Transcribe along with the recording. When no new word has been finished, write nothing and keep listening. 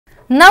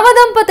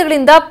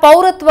ನವದಂಪತಿಗಳಿಂದ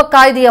ಪೌರತ್ವ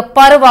ಕಾಯ್ದೆಯ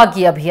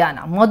ಪರವಾಗಿ ಅಭಿಯಾನ.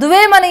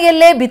 ಮದುವೆ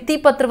ಮನೆಯಲ್ಲೇ ಭಿತ್ತಿ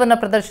ಪತ್ರವನ್ನು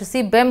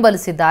ಪ್ರದರ್ಶಿಸಿ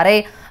ಬೆಂಬಲಿಸಿದ್ದಾರೆ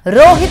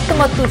ರೋಹಿತ್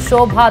ಮತ್ತು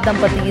ಶೋಭಾ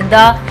ದಂಪತಿಯಿಂದ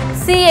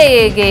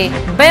ಸಿಎಎಗೆ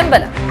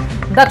ಬೆಂಬಲ.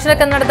 ದಕ್ಷಿಣ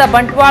ಕನ್ನಡದ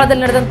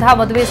ಬಂಟ್ವಾಳದಲ್ಲಿ ನಡೆದಂತಹ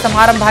ಮದುವೆ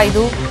ಸಮಾರಂಭ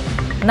ಇದು.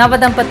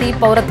 ನವದಂಪತಿ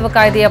ಪೌರತ್ವ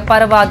ಕಾಯ್ದೆಯ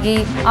ಪರವಾಗಿ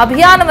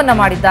ಅಭಿಯಾನವನ್ನ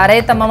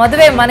ಮಾಡಿದ್ದಾರೆ. ತಮ್ಮ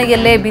ಮದುವೆ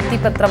ಮನೆಯಲ್ಲೇ ಭಿತ್ತಿ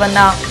ಪತ್ರವನ್ನ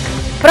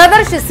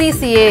ಪ್ರದರ್ಶಿಸಿ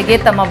ಸಿಎಎಗೆ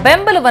ತಮ್ಮ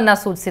ಬೆಂಬಲವನ್ನ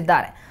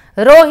ಸೂಚಿಸಿದ್ದಾರೆ.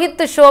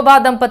 ರೋಹಿತ್ ಶೋಭಾ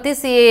ದಂಪತಿ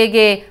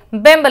ಸಿಎಎಗೆ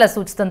ಬೆಂಬಲ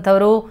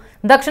ಸೂಚಿಸಿದಂಥವರು.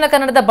 ದಕ್ಷಿಣ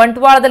ಕನ್ನಡದ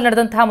ಬಂಟ್ವಾಳದಲ್ಲಿ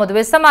ನಡೆದಂತಹ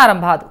ಮದುವೆ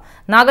ಸಮಾರಂಭ ಅದು.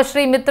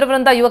 ನಾಗಶ್ರೀ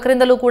ಮಿತ್ರವೃಂದ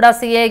ಯುವಕರಿಂದಲೂ ಕೂಡ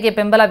ಸಿಎಎಗೆ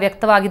ಬೆಂಬಲ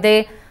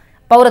ವ್ಯಕ್ತವಾಗಿದೆ.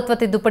 ಪೌರತ್ವ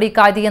ತಿದ್ದುಪಡಿ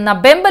ಕಾಯ್ದೆಯನ್ನ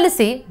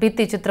ಬೆಂಬಲಿಸಿ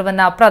ಭಿತ್ತಿ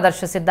ಚಿತ್ರವನ್ನ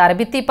ಪ್ರದರ್ಶಿಸಿದ್ದಾರೆ.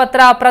 ಭಿತ್ತಿ ಪತ್ರ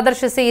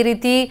ಪ್ರದರ್ಶಿಸಿ ಈ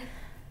ರೀತಿ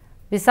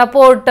ವಿ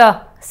ಸಪೋರ್ಟ್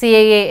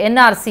CAA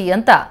NRC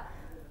ಅಂತ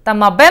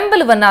ತಮ್ಮ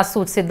ಬೆಂಬಲವನ್ನ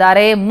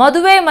ಸೂಚಿಸಿದ್ದಾರೆ.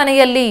 ಮದುವೆ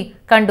ಮನೆಯಲ್ಲಿ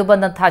ಕಂಡು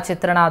ಬಂದಂತಹ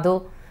ಚಿತ್ರಣ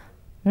ಅದು.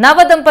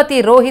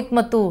 ನವದಂಪತಿ ರೋಹಿತ್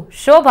ಮತ್ತು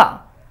ಶೋಭಾ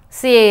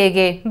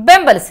CAAಗೆ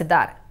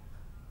ಬೆಂಬಲಿಸಿದ್ದಾರೆ.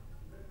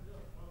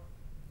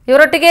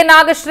 ಇವರೊಟ್ಟಿಗೆ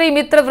ನಾಗಶ್ರೀ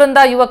ಮಿತ್ರವೃಂದ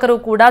ಯುವಕರು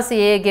ಕೂಡ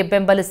CAAಗೆ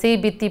ಬೆಂಬಲಿಸಿ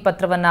ಭಿತ್ತಿ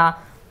ಪತ್ರವನ್ನ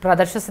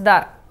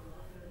ಪ್ರದರ್ಶಿಸಿದ್ದಾರೆ.